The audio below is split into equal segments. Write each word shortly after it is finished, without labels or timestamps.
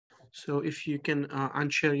So if you can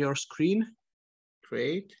unshare your screen,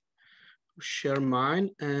 great. Share mine,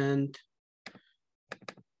 and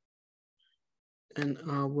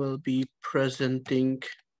I will be presenting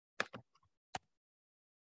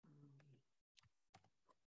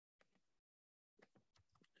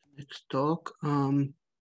next talk.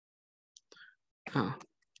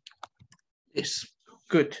 Yes,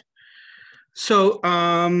 good. So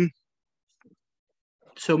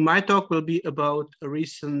so my talk will be about a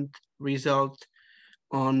recent result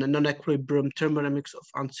on non-equilibrium thermodynamics of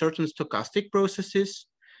uncertain stochastic processes,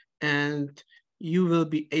 and you will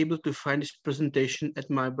be able to find this presentation at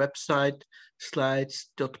my website,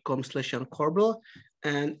 slides.com/KORBEL,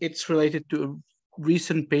 and it's related to a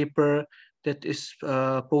recent paper that is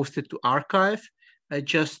posted to arXiv. I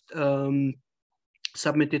just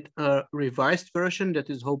submitted a revised version that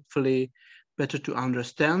is hopefully better to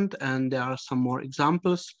understand, and there are some more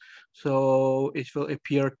examples. So it will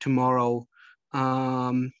appear tomorrow,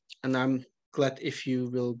 and I'm glad if you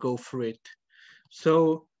will go through it.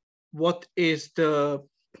 So what is the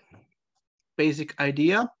basic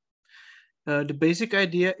idea? The basic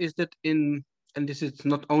idea is that and this is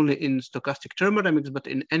not only in stochastic thermodynamics, but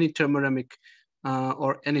in any thermodynamic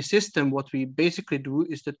or any system, what we basically do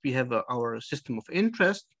is that we have our system of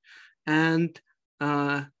interest. And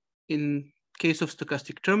in case of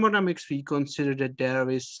stochastic thermodynamics, we consider that there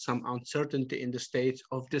is some uncertainty in the states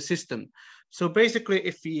of the system. So basically,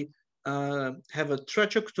 if we have a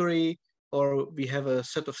trajectory or we have a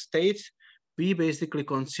set of states, we basically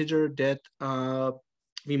consider that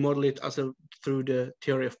we model it as through the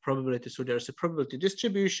theory of probability. So there's a probability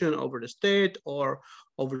distribution over the state or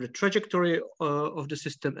over the trajectory of the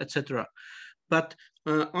system, etc. But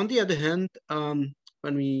on the other hand,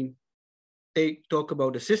 when we talk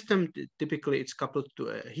about the system, typically it's coupled to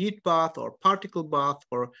a heat bath or particle bath,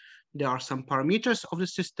 or there are some parameters of the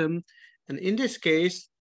system. And in this case,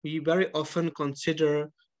 we very often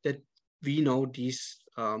consider that we know these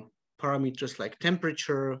parameters like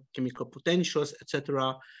temperature, chemical potentials,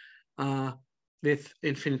 etc., with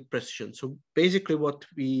infinite precision. So basically what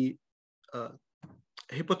we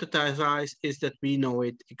hypothesize is that we know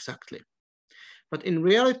it exactly. But in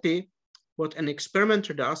reality, what an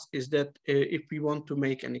experimenter does is that if we want to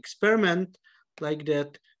make an experiment like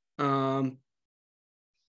that,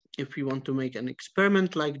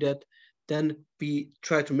 then we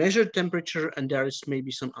try to measure temperature, and there is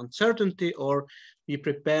maybe some uncertainty, or we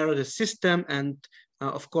prepare the system, and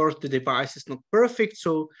of course the device is not perfect,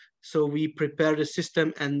 so we prepare the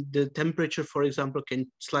system and the temperature, for example, can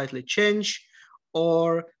slightly change,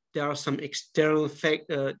 or there are some external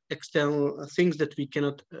external things that we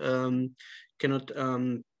cannot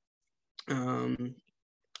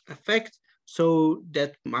affect. So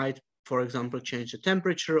that might, for example, change the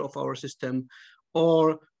temperature of our system,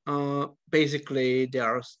 or basically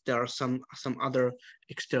there are some other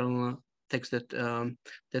external things that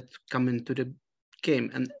that come into the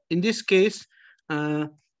game. And in this case,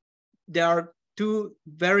 there are two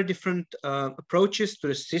very different approaches to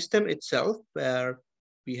the system itself, where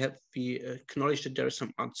we acknowledge that there is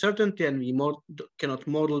some uncertainty and we cannot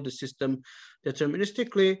model the system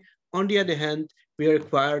deterministically. On the other hand, we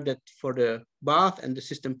require that for the bath and the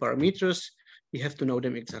system parameters, we have to know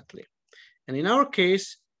them exactly. And in our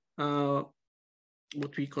case,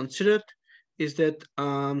 what we considered is that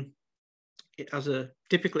as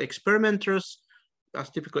typical experimenters,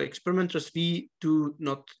 we do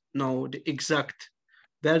not know the exact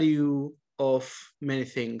value of many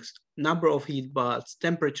things: number of heat baths,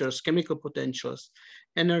 temperatures, chemical potentials,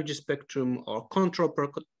 energy spectrum, or control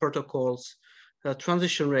protocols,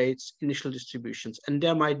 transition rates, initial distributions. And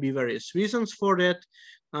there might be various reasons for that.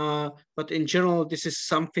 But in general, this is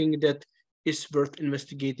something that is worth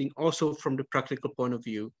investigating also from the practical point of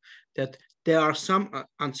view, that there are some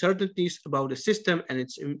uncertainties about the system and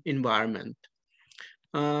its environment.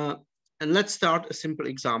 And let's start a simple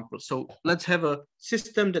example. So let's have a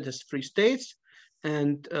system that has 3 states,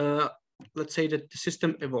 and let's say that the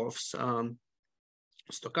system evolves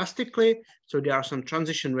stochastically. So there are some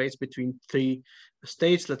transition rates between 3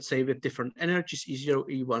 states, let's say with different energies, E0,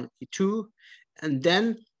 E1, E2. And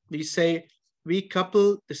then we say we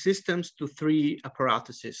couple the systems to 3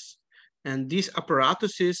 apparatuses. And these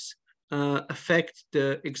apparatuses affect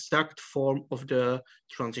the exact form of the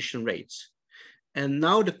transition rates. And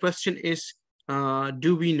now the question is,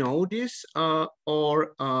 do we know this,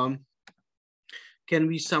 or can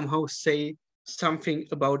we somehow say something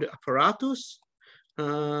about the apparatus?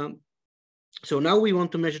 So now we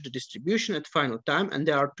want to measure the distribution at final time, and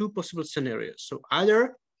there are 2 possible scenarios. So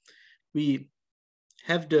either we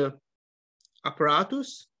have the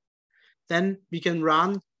apparatus then we can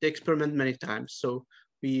run the experiment many times. So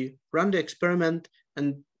we run the experiment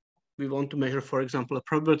and we want to measure, for example, a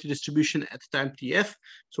probability distribution at time TF.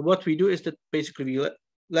 So what we do is that basically we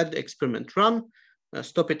let the experiment run,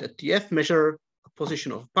 stop it at TF, measure a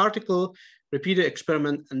position of a particle, repeat the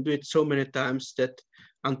experiment and do it so many times that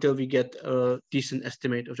until we get a decent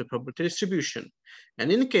estimate of the probability distribution.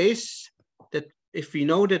 And in case that if we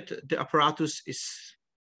know that the apparatus is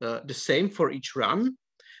the same for each run,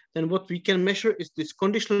 then what we can measure is this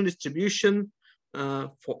conditional distribution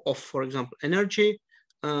for example, energy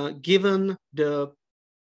given the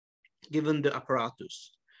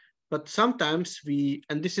apparatus. But sometimes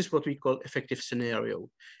and this is what we call effective scenario.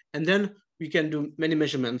 And then we can do many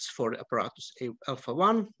measurements for the apparatus alpha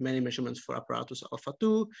 1, many measurements for apparatus alpha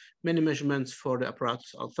 2, many measurements for the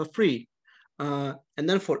apparatus alpha 3. And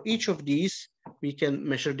then for each of these, we can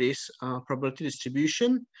measure this probability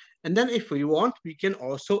distribution. And then if we want, we can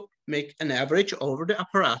also make an average over the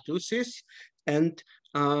apparatuses and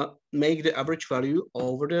make the average value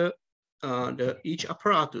over each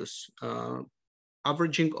apparatus,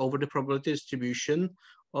 averaging over the probability distribution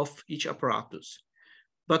of each apparatus.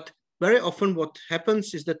 But very often what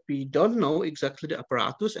happens is that we don't know exactly the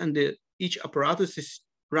apparatus, and each apparatus is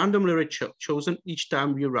randomly chosen each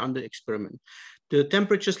time we run the experiment. The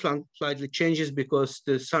temperature slightly changes because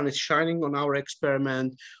the sun is shining on our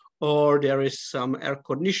experiment, or there is some air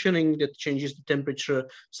conditioning that changes the temperature,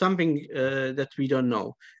 something that we don't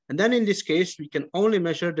know. And then in this case, we can only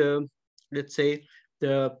measure let's say,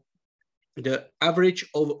 the average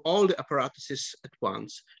of all the apparatuses at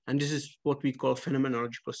once. And this is what we call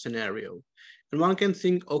phenomenological scenario. And one can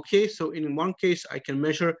think, okay, so in one case, I can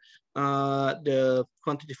measure the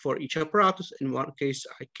quantity for each apparatus. In one case,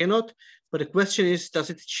 I cannot. But the question is, does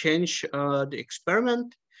it change the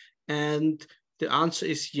experiment? And the answer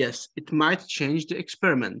is yes, it might change the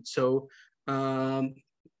experiment. So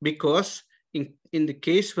because in the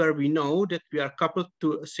case where we know that we are coupled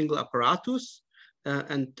to a single apparatus,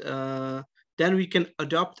 then we can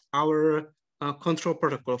adopt our control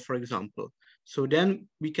protocol, for example. So then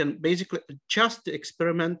we can basically adjust the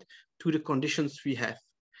experiment to the conditions we have.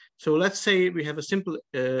 So let's say we have a simple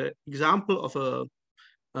example of a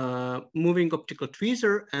moving optical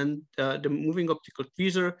tweezer, and the moving optical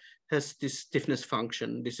tweezer has this stiffness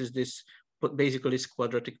function. This is basically this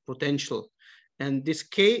quadratic potential. And this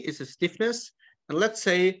K is a stiffness. And let's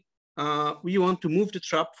say we want to move the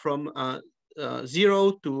trap from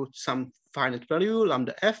 0 to some finite value,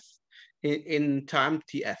 lambda f, in time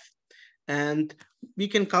TF. And we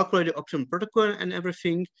can calculate the optimal protocol and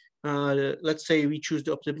everything. Let's say we choose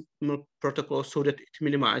the optimal protocol so that it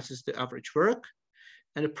minimizes the average work.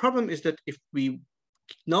 And the problem is that if we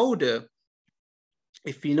know the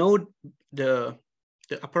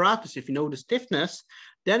apparatus, if we know the stiffness,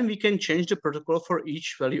 then we can change the protocol for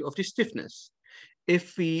each value of the stiffness.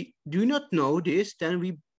 If we do not know this, then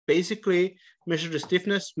we basically measure the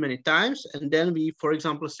stiffness many times, and then we, for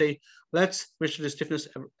example, say, let's measure the stiffness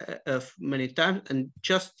many times and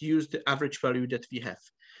just use the average value that we have.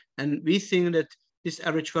 And we think that this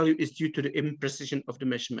average value is due to the imprecision of the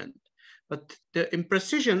measurement. But the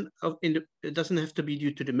imprecision it doesn't have to be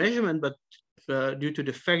due to the measurement, but due to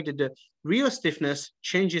the fact that the real stiffness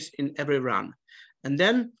changes in every run. And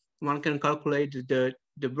then one can calculate the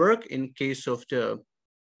work in case of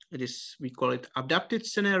we call it adapted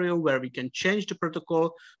scenario, where we can change the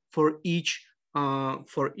protocol for each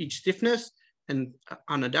stiffness, and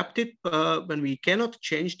unadapted when we cannot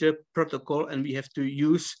change the protocol and we have to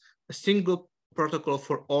use a single protocol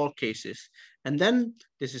for all cases. And then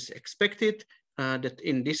this is expected that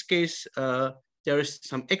in this case, there is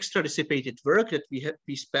some extra dissipated work that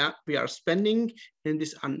we are spending in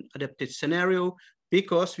this unadapted scenario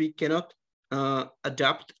because we cannot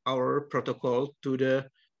adapt our protocol to the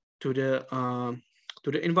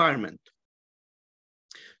environment.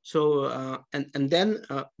 So and then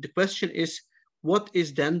the question is, what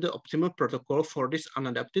is then the optimal protocol for this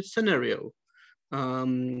unadapted scenario,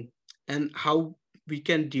 and how we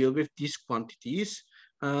can deal with these quantities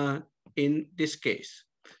in this case.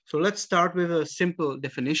 So let's start with a simple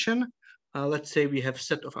definition. Let's say we have a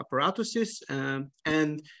set of apparatuses,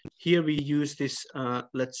 and here we use this,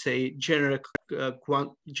 let's say, generic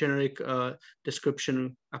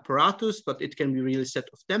description apparatus, but it can be really set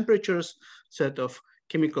of temperatures, set of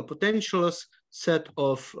chemical potentials, set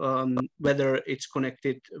of whether it's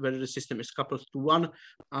connected, whether the system is coupled to one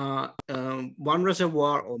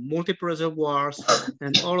reservoir or multiple reservoirs,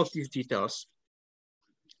 and all of these details.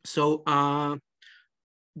 So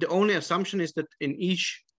the only assumption is that in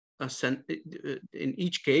each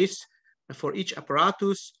case, for each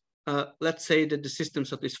apparatus, let's say that the system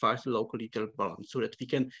satisfies the local detail balance so that we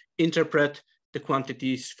can interpret the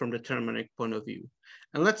quantities from the thermodynamic point of view.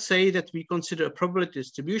 And let's say that we consider a probability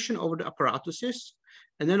distribution over the apparatuses.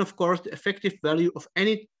 And then, of course, the effective value of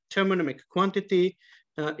any thermodynamic quantity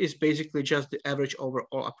is basically just the average over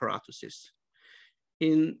all apparatuses.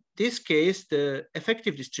 In this case, the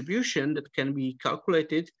effective distribution that can be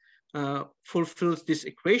calculated fulfills this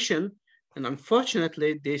equation. And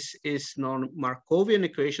unfortunately, this is non-Markovian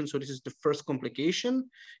equation. So this is the first complication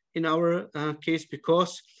in our case,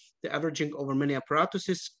 because the averaging over many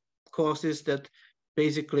apparatuses causes that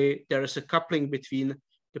basically there is a coupling between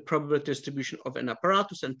the probability distribution of an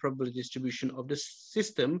apparatus and probability distribution of the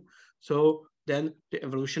system. So then the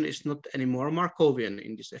evolution is not anymore Markovian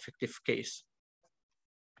in this effective case.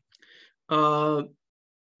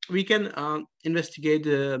 We can investigate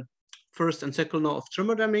the first and second law of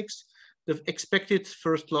thermodynamics. The expected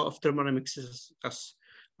first law of thermodynamics is as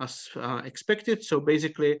expected. So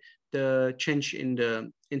basically, the change in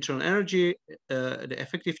the internal energy, the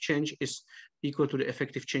effective change is equal to the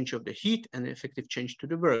effective change of the heat and the effective change to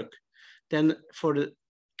the work. Then for the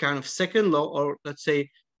kind of second law, or let's say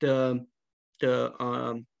the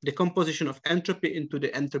decomposition of entropy into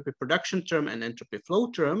the entropy production term and entropy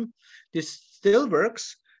flow term, this still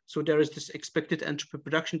works. So there is this expected entropy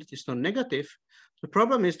production that is non-negative. The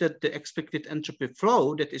problem is that the expected entropy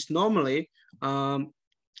flow that is normally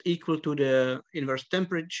equal to the inverse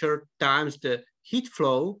temperature times the heat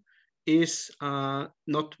flow is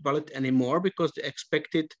not valid anymore, because the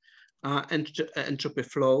expected entropy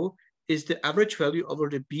flow is the average value over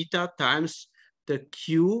the beta times the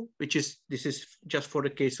Q, which is, this is just for the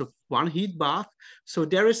case of one heat bath. So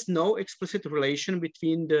there is no explicit relation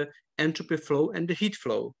between the entropy flow and the heat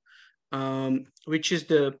flow, which is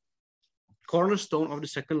the cornerstone of the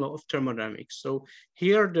second law of thermodynamics. So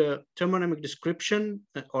here the thermodynamic description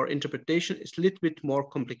or interpretation is a little bit more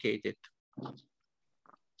complicated.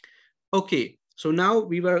 Okay, so now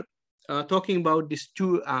we were talking about these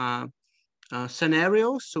two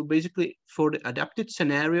scenarios. So basically for the adapted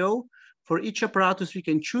scenario, for each apparatus, we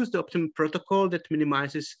can choose the optimal protocol that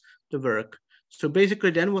minimizes the work. So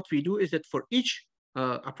basically then what we do is that for each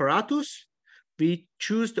apparatus, we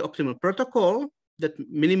choose the optimal protocol that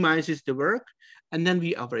minimizes the work, and then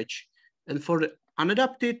we average. And for the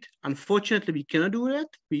unadapted, unfortunately, we cannot do that.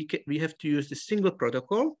 We have to use the single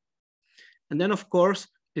protocol. And then, of course,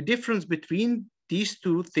 the difference between these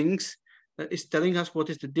two things is telling us what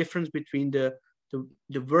is the difference between the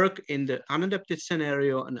work in the unadapted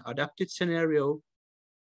scenario and adapted scenario.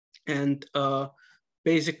 And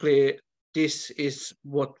basically, this is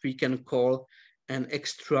what we can call an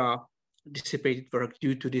extra dissipated work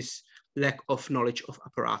due to this lack of knowledge of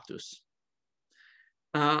apparatus.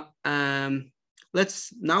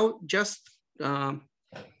 Let's now just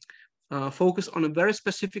focus on a very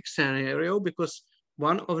specific scenario, because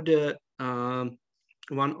one of the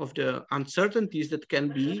uncertainties that can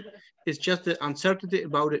be is just the uncertainty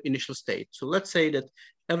about the initial state. So let's say that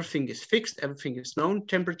everything is fixed, everything is known,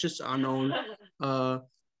 temperatures are known,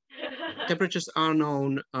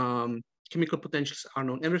 chemical potentials are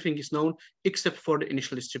known, everything is known except for the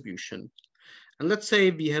initial distribution. And let's say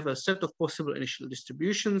we have a set of possible initial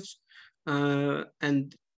distributions,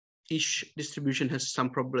 and each distribution has some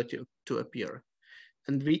probability to appear.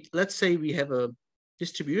 And let's say we have a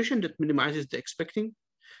distribution that minimizes the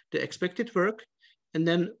expected work, and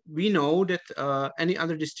then we know that any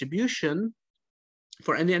other distribution,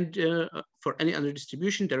 for any other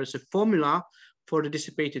distribution, there is a formula for the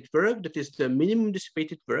dissipated work, that is the minimum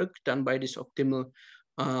dissipated work done by this optimal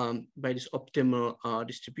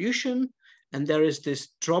distribution. And there is this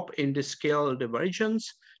drop in the scale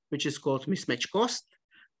divergence, which is called mismatch cost,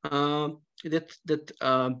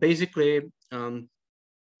 that basically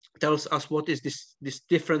tells us what is this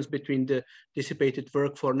difference between the dissipated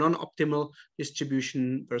work for non-optimal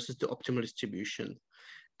distribution versus the optimal distribution.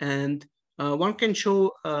 And one can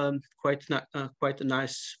show quite a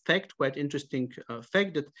nice fact, quite interesting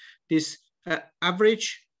fact, that this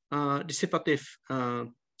average dissipated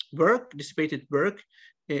work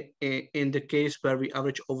in the case where we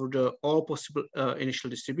average over all possible initial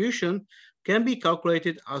distribution can be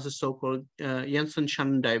calculated as a so-called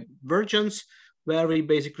Jensen-Shannon divergence, where we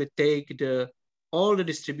basically take all the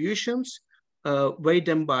distributions, weigh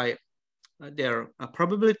them by their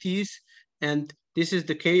probabilities, and this is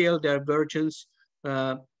the KL divergence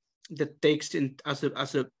that takes in as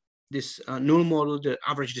this null model the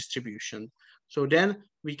average distribution. So then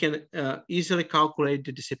we can easily calculate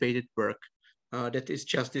the dissipated work. That is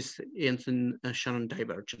just this Jensen-Shannon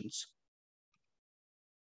divergence.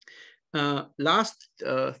 Last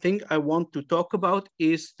thing I want to talk about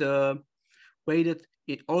is the way that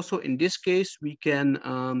it also in this case we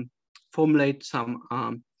can formulate some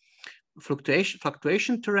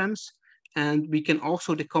fluctuation theorems, and we can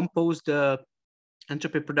also decompose the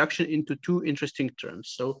entropy production into two interesting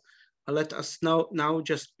terms. So let us now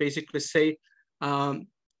just basically say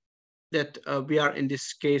that we are in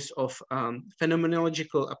this case of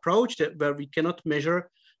phenomenological approach where we cannot measure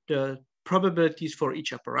the probabilities for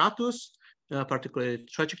each apparatus, particularly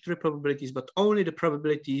trajectory probabilities, but only the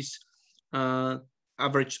probabilities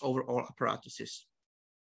averaged over all apparatuses.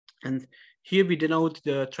 And here we denote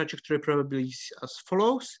the trajectory probabilities as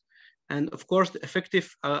follows. And of course, the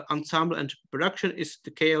effective ensemble entropy production is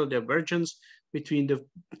the KL divergence between the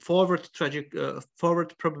forward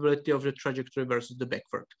probability of the trajectory versus the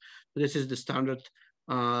backward. So this is the standard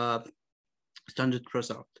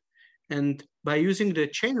result. And by using the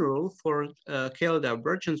chain rule for KL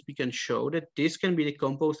divergence, we can show that this can be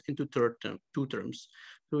decomposed into two terms.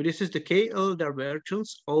 So this is the KL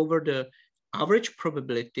divergence over the average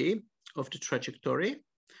probability of the trajectory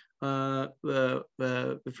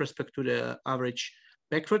with respect to the average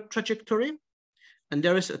backward trajectory. And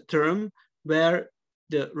there is a term where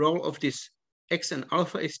the role of this X and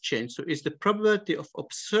alpha is changed. So it's the probability of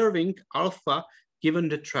observing alpha given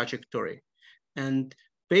the trajectory. And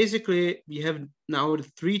basically, we have now the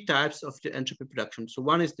three types of the entropy production. So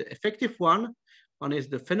one is the effective one is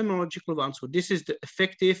the phenomenological one. So this is the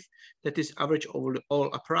effective that is average over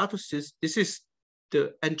all apparatuses. This is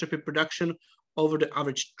the entropy production over the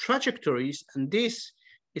average trajectories. And this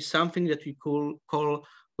is something that we call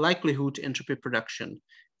likelihood entropy production.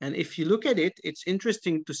 And if you look at it, it's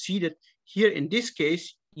interesting to see that here in this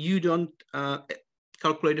case, you don't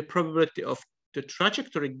calculate the probability of the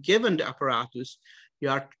trajectory given the apparatus. You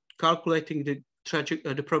are calculating the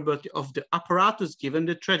probability of the apparatus given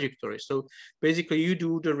the trajectory. So basically you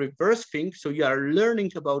do the reverse thing. So you are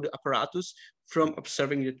learning about the apparatus from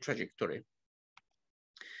observing the trajectory.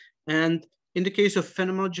 And in the case of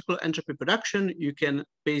phenomenological entropy production, you can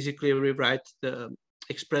basically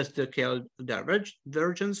express the KL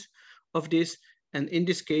divergence of this. And in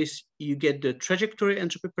this case, you get the trajectory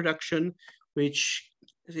entropy production, which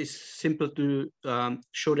is simple to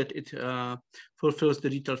show that it fulfills the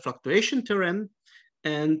detailed fluctuation theorem.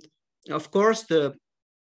 And of course, the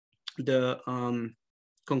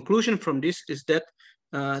conclusion from this is that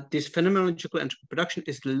this phenomenological entropy production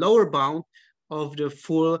is the lower bound of the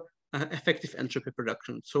full effective entropy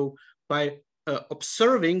production. So by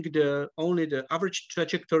observing only the average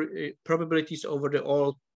trajectory probabilities over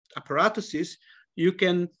all apparatuses, you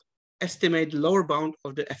can estimate the lower bound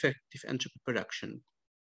of the effective entropy production.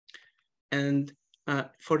 And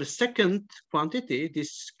for the second quantity,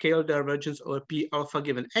 this KL divergence over P alpha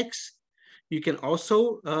given X, you can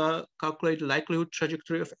also calculate the likelihood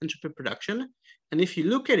trajectory of entropy production. And if you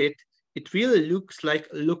look at it, it really looks like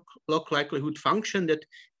a log likelihood function that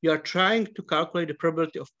you are trying to calculate the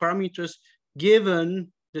probability of parameters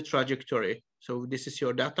given the trajectory. So this is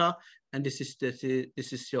your data, and this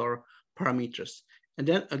is your parameters. And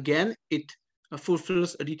then again, it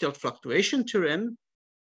fulfills a detailed fluctuation theorem.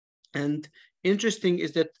 And interesting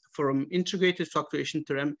is that from integrated fluctuation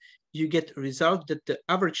theorem, you get a result that the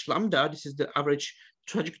average lambda, this is the average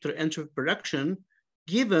trajectory entropy production,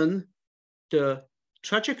 given the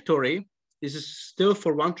trajectory, this is still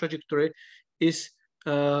for one trajectory, is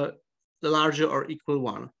larger or equal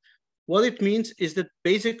one. What it means is that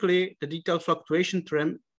basically the detailed fluctuation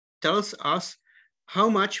theorem tells us how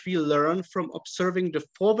much we learn from observing the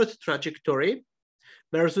forward trajectory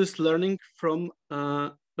versus learning from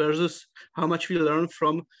versus how much we learn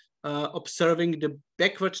from observing the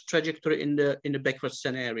backward trajectory in the backward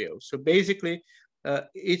scenario. So basically,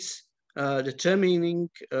 it's determining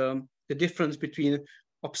the difference between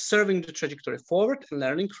observing the trajectory forward and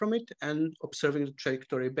learning from it, and observing the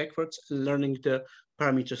trajectory backwards and learning the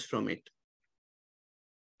parameters from it.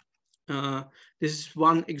 This is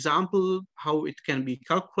one example how it can be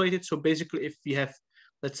calculated. So basically, if we have,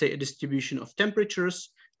 let's say, a distribution of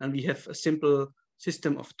temperatures, and we have a simple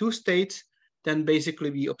system of two states, then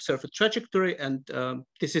basically we observe a trajectory, and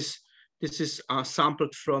this is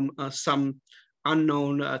sampled from some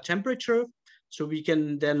unknown temperature. So we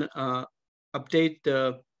can then update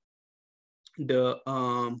the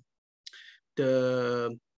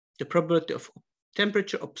probability of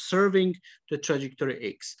temperature observing the trajectory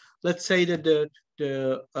X. Let's say that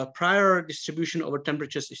the prior distribution over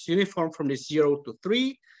temperatures is uniform from this 0 to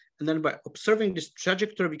 3. And then by observing this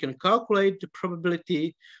trajectory, we can calculate the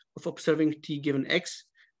probability of observing T given X.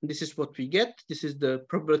 And this is what we get. This is the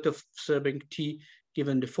probability of observing T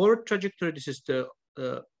given the forward trajectory. This is the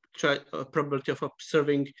probability of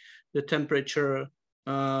observing the temperature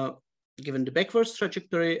given the backwards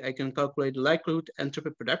trajectory. I can calculate the likelihood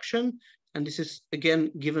entropy production. And this is,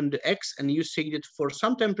 again, given the x, and you see that for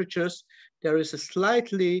some temperatures, there is a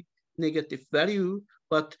slightly negative value,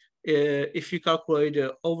 but if you calculate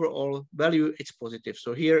the overall value, it's positive.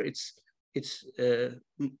 So here it's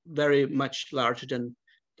very much larger than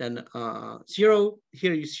 0.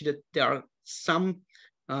 Here you see that there are some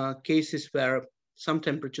cases where some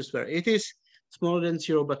temperatures where it is smaller than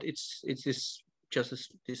 0, but it's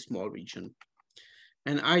just this small region.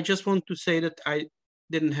 And I just want to say that I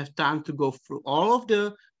didn't have time to go through all of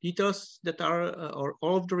the details that are, or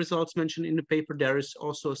all of the results mentioned in the paper. There is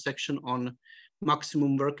also a section on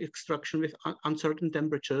maximum work extraction with uncertain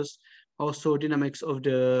temperatures, also dynamics of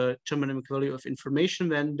the thermodynamic value of information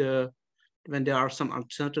when there are some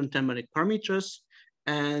uncertain thermodynamic parameters.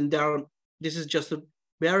 And this is just a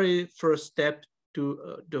very first step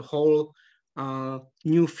to the whole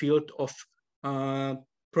new field of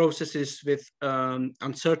processes with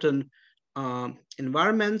uncertain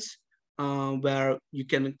environments, where you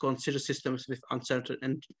can consider systems with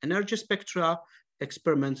uncertain energy spectra,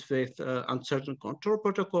 experiments with uncertain control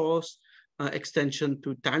protocols, extension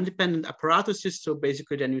to time-dependent apparatuses. So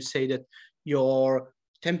basically then you say that your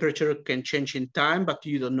temperature can change in time, but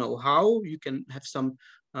you don't know how. You can have some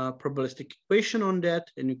probabilistic equation on that,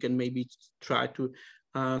 and you can maybe try to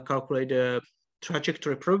calculate the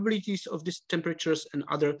trajectory probabilities of these temperatures and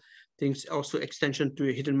other things. Also extension to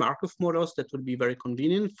hidden Markov models that would be very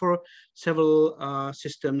convenient for several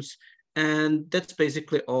systems. And that's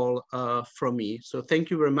basically all from me. So thank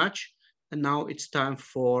you very much. And now it's time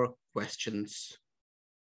for questions.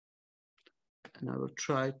 And I will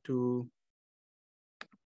try to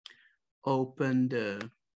open the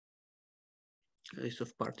list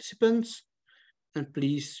of participants. And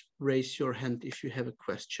please raise your hand if you have a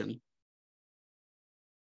question.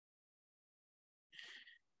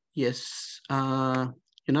 Yes,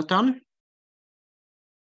 Jonathan?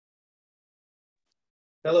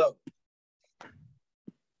 Hello.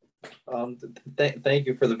 Thank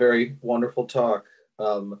you for the very wonderful talk.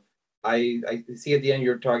 I see at the end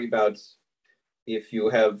you're talking about if you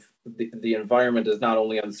have the environment is not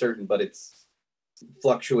only uncertain, but it's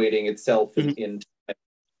fluctuating itself in time.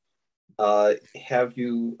 I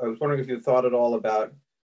was wondering if you thought at all about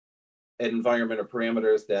environment or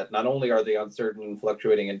parameters that not only are they uncertain and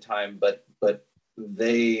fluctuating in time, but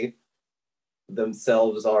they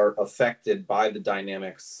themselves are affected by the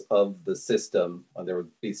dynamics of the system. There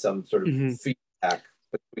would be some sort of feedback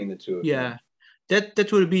between the two of them.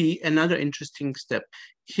 That will be another interesting step.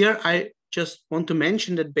 Here, I just want to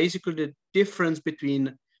mention that basically the difference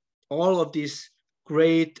between all of these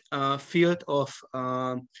great field of,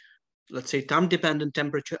 let's say, time-dependent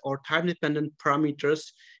temperature or time-dependent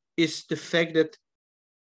parameters is the fact that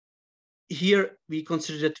here we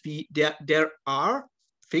consider that there are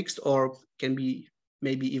fixed or can be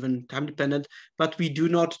maybe even time-dependent, but we do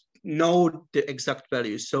not know the exact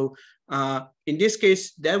values. So in this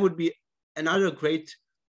case, there would be another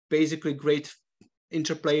basically great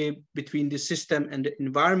interplay between the system and the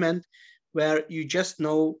environment, where you just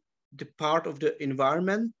know the part of the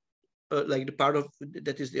environment, like the part of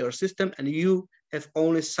that is your system, and you have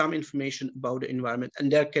only some information about the environment,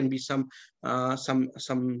 and there can be some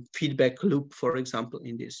feedback loop, for example,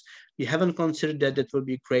 in this. We haven't considered that. That will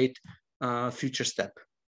be a great future step.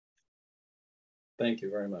 Thank you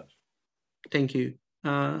very much. Thank you.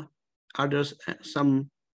 Are there some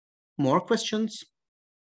more questions?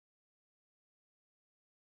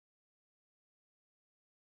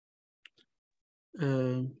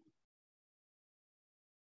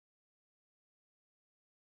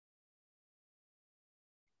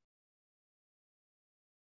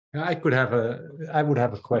 I would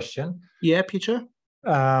have a question. Yeah, Peter.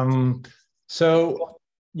 So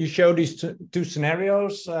you show these two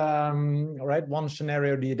scenarios, right? One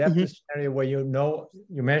scenario, the adaptive scenario, where you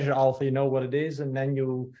measure alpha, you know what it is, and then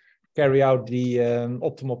you carry out the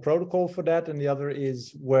optimal protocol for that. And the other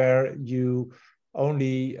is where you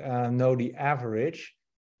only know the average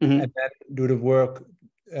and then do the work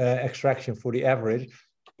extraction for the average.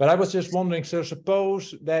 But I was just wondering, so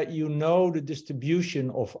suppose that you know the distribution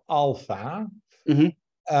of alpha,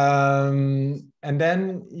 and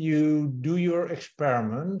then you do your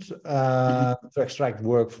experiment to extract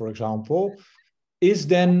work, for example, but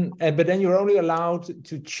then you're only allowed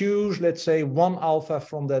to choose, let's say, one alpha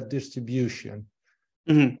from that distribution.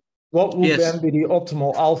 What would then be the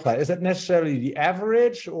optimal alpha? Is that necessarily the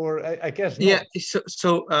average, or I guess not? Yeah.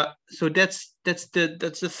 So that's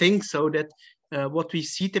the thing. So that what we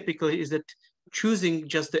see typically is that choosing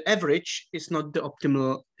just the average is not the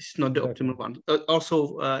optimal. It's not the optimal one.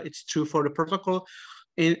 Also, it's true for the protocol.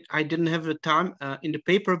 I didn't have the time. In the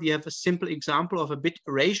paper, we have a simple example of a bit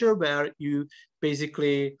erasure where you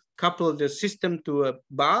basically couple the system to a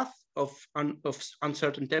bath of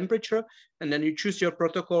uncertain temperature, and then you choose your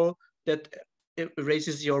protocol that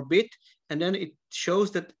erases your bit, and then it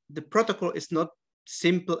shows that the protocol is not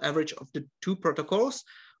simple average of the two protocols.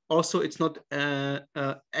 Also, it's not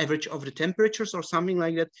average of the temperatures or something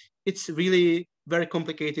like that. It's really very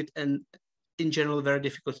complicated and in general very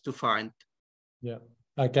difficult to find. Yeah,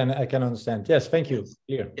 I can understand. Yes, thank you.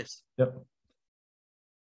 Here. Yes. Yep.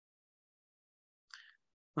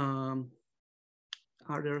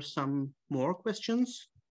 Are there some more questions?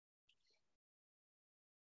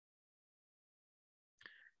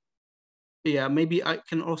 Yeah, maybe I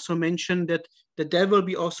can also mention that there will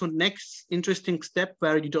be also next interesting step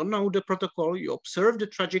where you don't know the protocol, you observe the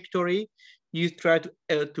trajectory, you try to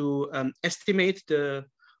estimate the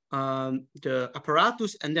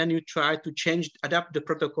apparatus, and then you try to adapt the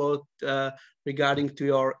protocol regarding to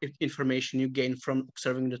your information you gain from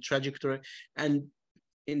observing the trajectory. And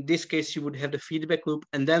in this case, you would have the feedback loop,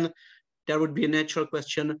 and then there would be a natural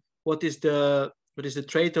question: what is the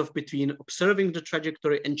trade-off between observing the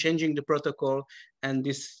trajectory and changing the protocol, and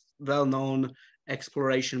this well-known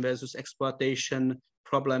exploration versus exploitation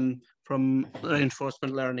problem from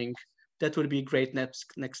reinforcement learning? That would be a great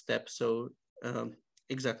next step. So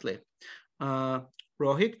exactly.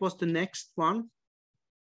 Rohit was the next one.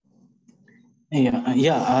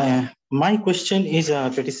 My question is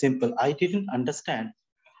pretty simple. I didn't understand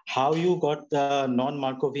how you got the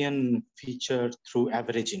non-Markovian feature through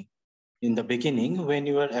averaging. In the beginning, when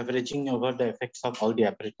you were averaging over the effects of all the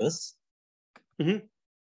apparatus. Mm-hmm.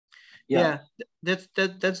 Yeah,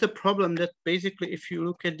 that's the problem. That basically, if you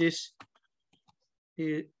look at this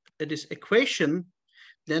equation,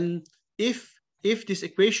 then if this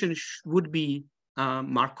equation would be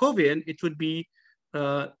Markovian, it would be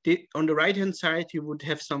on the right hand side you would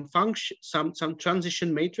have some function, some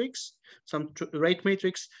transition matrix, some rate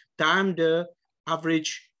matrix times the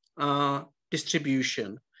average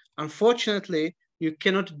distribution. Unfortunately, you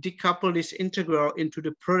cannot decouple this integral into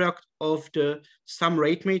the product of the sum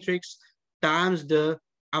rate matrix times the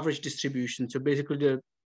average distribution. So basically,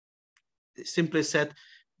 simply said,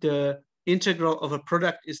 the integral of a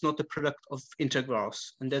product is not the product of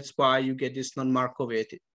integrals, and that's why you get this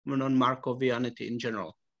non-Markovianity in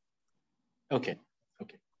general. Okay,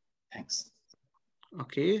 thanks.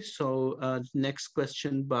 Okay, so next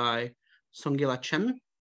question by Songila Chen.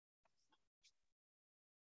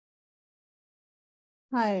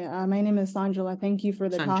 Hi, my name is Sanjala. Thank you for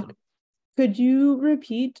the talk. Could you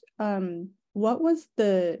repeat what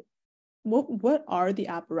are the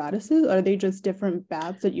apparatuses? Are they just different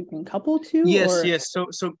baths that you can couple to? Yes, yes.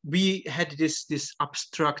 So we had this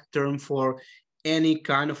abstract term for any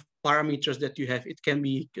kind of parameters that you have. It can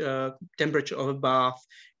be temperature of a bath,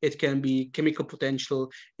 it can be chemical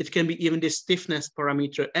potential, it can be even the stiffness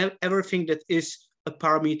parameter, everything that is a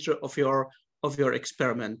parameter of your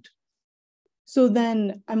experiment. So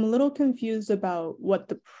then I'm a little confused about what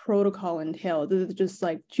the protocol entails. Is it just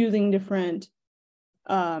like choosing different,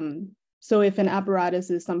 so if an apparatus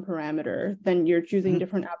is some parameter, then you're choosing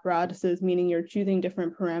different apparatuses, meaning you're choosing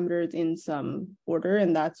different parameters in some order,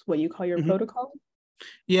 and that's what you call your protocol?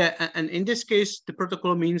 Yeah, and in this case, the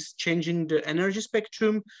protocol means changing the energy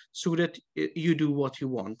spectrum so that you do what you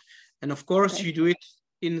want. And of course, you do it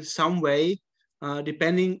in some way,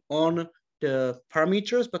 depending on the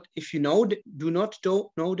parameters, but if you do not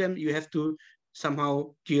know them, you have to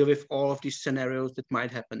somehow deal with all of these scenarios that might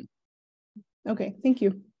happen. Okay, thank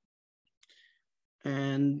you.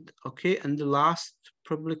 And okay, and the last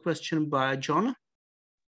probably question by John.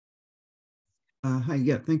 Hi,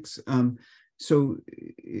 yeah, thanks. So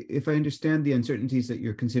if I understand, the uncertainties that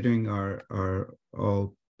you're considering are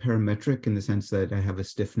all parametric in the sense that I have a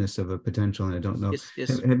stiffness of a potential and I don't know. Yes,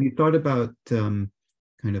 yes. Have you thought about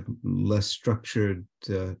kind of less structured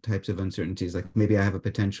types of uncertainties? Like maybe I have a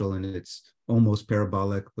potential and it's almost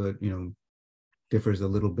parabolic, but differs a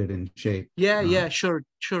little bit in shape. Yeah, sure.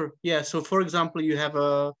 Yeah, so for example, you have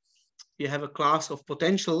a class of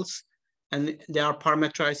potentials and they are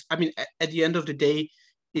parameterized. I mean, at the end of the day,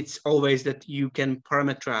 it's always that you can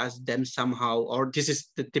parameterize them somehow, or this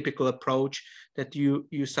is the typical approach that you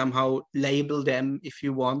somehow label them if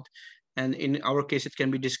you want. And in our case, it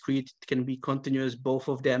can be discrete, it can be continuous, both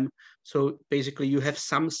of them. So basically you have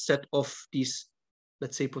some set of these,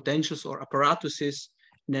 let's say, potentials or apparatuses,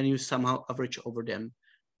 and then you somehow average over them.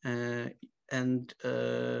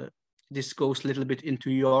 this goes a little bit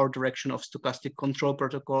into your direction of stochastic control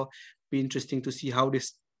protocol. Be interesting to see how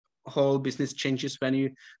this whole business changes when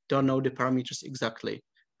you don't know the parameters exactly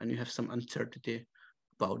and you have some uncertainty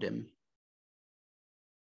about them.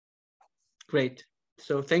 Great.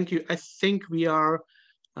 So thank you. I think we are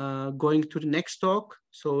going to the next talk.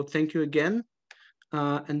 So thank you again.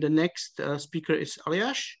 And the next speaker is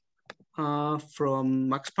Aliash from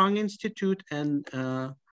Max Planck Institute and